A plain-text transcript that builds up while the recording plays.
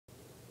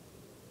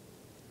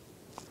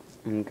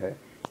Okay.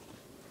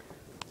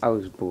 I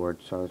was bored,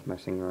 so I was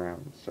messing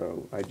around,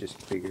 so I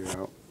just figured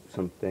out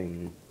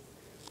something.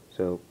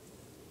 So,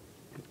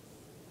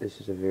 this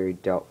is a very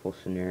doubtful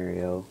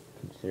scenario,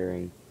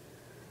 considering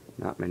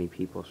not many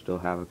people still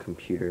have a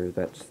computer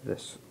that's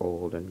this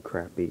old and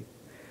crappy.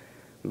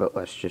 But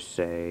let's just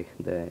say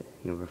that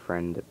you have a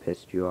friend that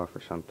pissed you off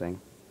or something,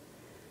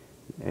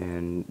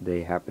 and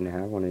they happen to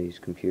have one of these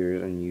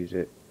computers and use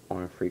it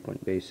on a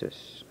frequent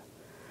basis.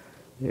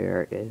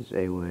 There is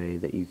a way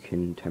that you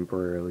can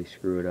temporarily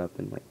screw it up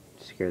and, like,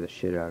 scare the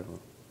shit out of them.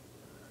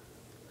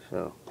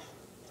 So,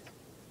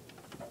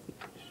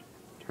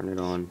 turn it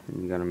on,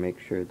 and you gotta make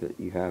sure that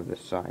you have the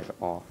side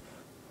off,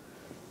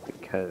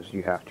 because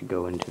you have to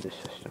go into the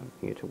system.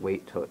 You have to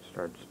wait till it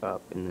starts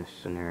up. In this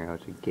scenario,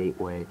 it's a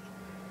gateway.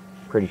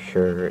 Pretty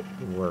sure it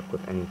can work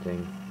with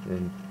anything.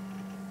 And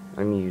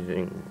I'm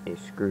using a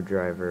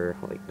screwdriver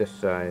like this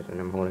size, and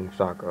I'm holding a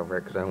sock over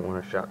it because I don't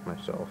want to shock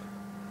myself.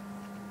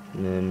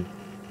 And then,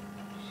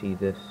 see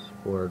this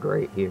board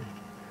right here.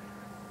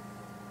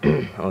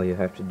 All you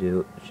have to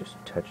do is just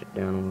touch it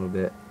down a little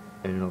bit,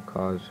 and it'll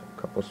cause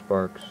a couple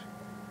sparks.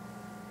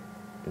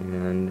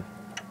 And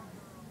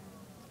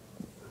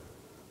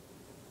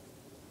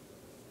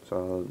that's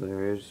all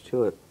there is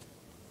to it.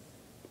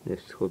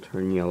 This will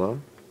turn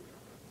yellow,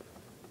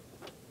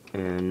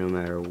 and no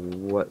matter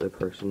what the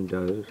person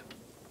does,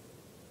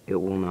 it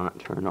will not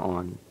turn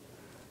on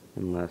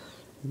unless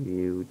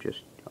you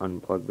just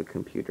unplug the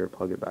computer,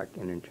 plug it back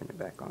in, and turn it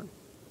back on.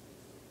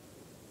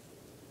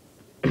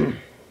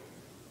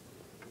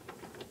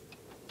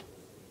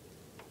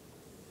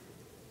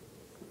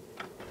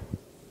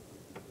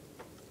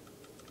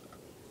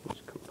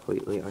 It's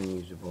completely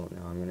unusable.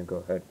 Now I'm going to go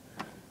ahead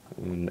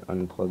and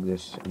unplug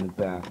this in the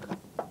back.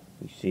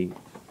 You see,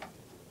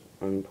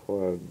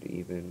 unplugged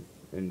even,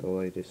 and the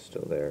light is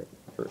still there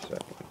for a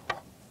second.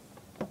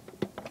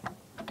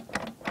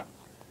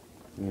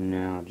 And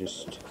now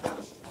just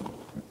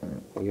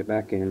plug it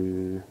back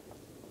in.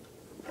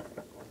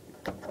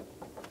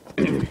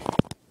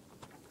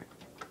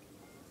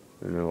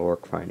 And it'll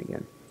work fine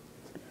again.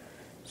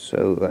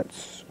 So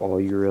that's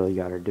all you really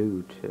gotta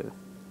do to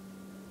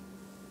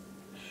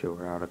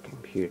short out a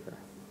computer.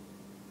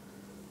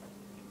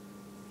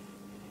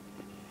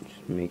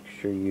 Just make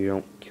sure you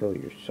don't kill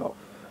yourself,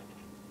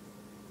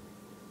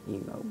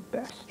 emo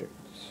bastard.